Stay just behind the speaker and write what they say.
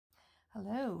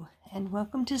Hello, and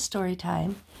welcome to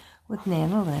Storytime with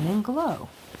Nana Lynn and Glow.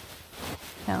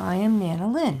 Now, I am Nana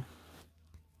Lynn.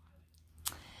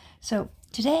 So,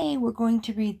 today we're going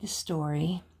to read the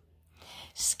story,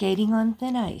 Skating on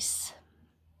Thin Ice.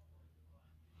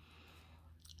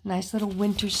 Nice little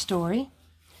winter story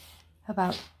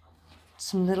about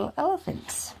some little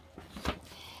elephants.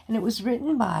 And it was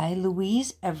written by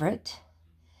Louise Everett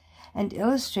and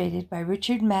illustrated by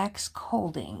Richard Max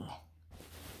Colding.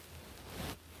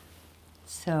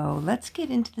 So let's get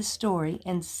into the story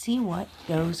and see what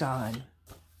goes on.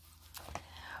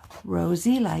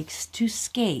 Rosie likes to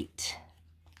skate.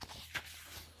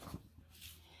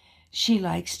 She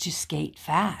likes to skate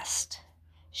fast.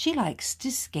 She likes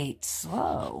to skate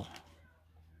slow.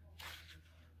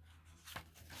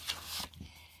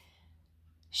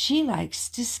 She likes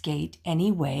to skate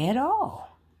any way at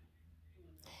all.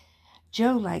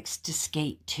 Joe likes to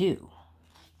skate too.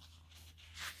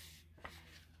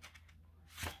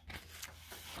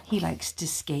 He likes to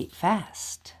skate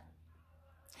fast.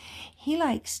 He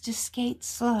likes to skate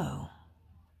slow.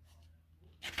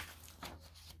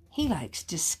 He likes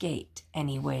to skate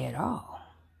any way at all.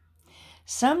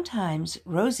 Sometimes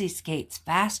Rosie skates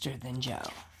faster than Joe.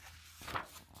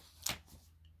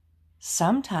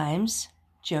 Sometimes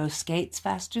Joe skates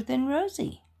faster than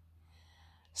Rosie.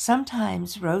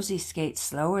 Sometimes Rosie skates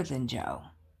slower than Joe.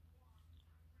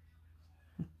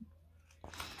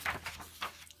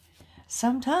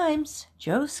 Sometimes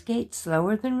Joe skates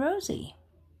slower than Rosie.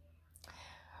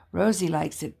 Rosie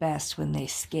likes it best when they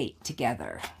skate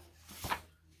together.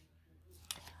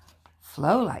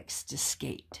 Flo likes to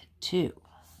skate too.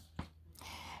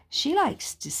 She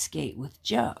likes to skate with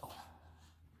Joe.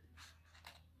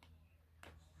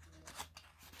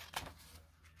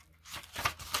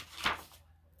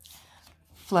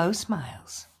 Flo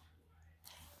smiles.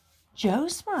 Joe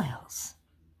smiles.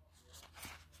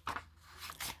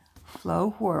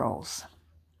 Flo whirls.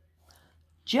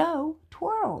 Joe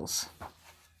twirls.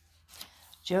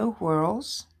 Joe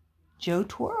whirls. Joe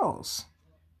twirls.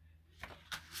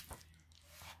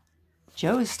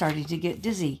 Joe is starting to get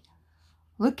dizzy.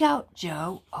 Look out,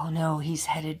 Joe. Oh no, he's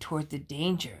headed toward the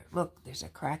danger. Look, there's a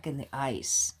crack in the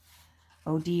ice.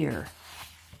 Oh dear.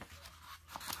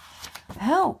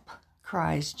 Help,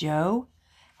 cries Joe.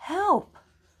 Help,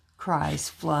 cries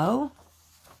Flo.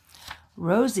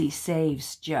 Rosie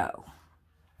saves Joe.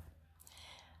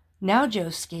 Now Joe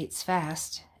skates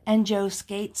fast and Joe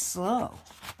skates slow.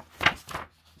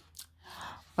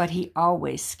 But he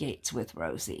always skates with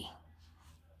Rosie.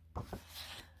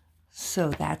 So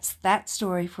that's that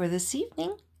story for this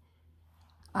evening.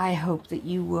 I hope that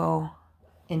you will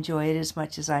enjoy it as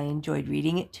much as I enjoyed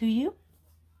reading it to you.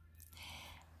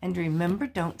 And remember,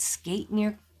 don't skate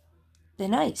near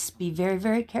thin ice. Be very,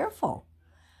 very careful.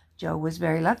 Joe was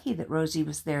very lucky that Rosie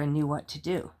was there and knew what to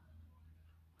do.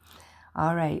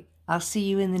 All right, I'll see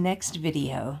you in the next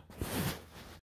video.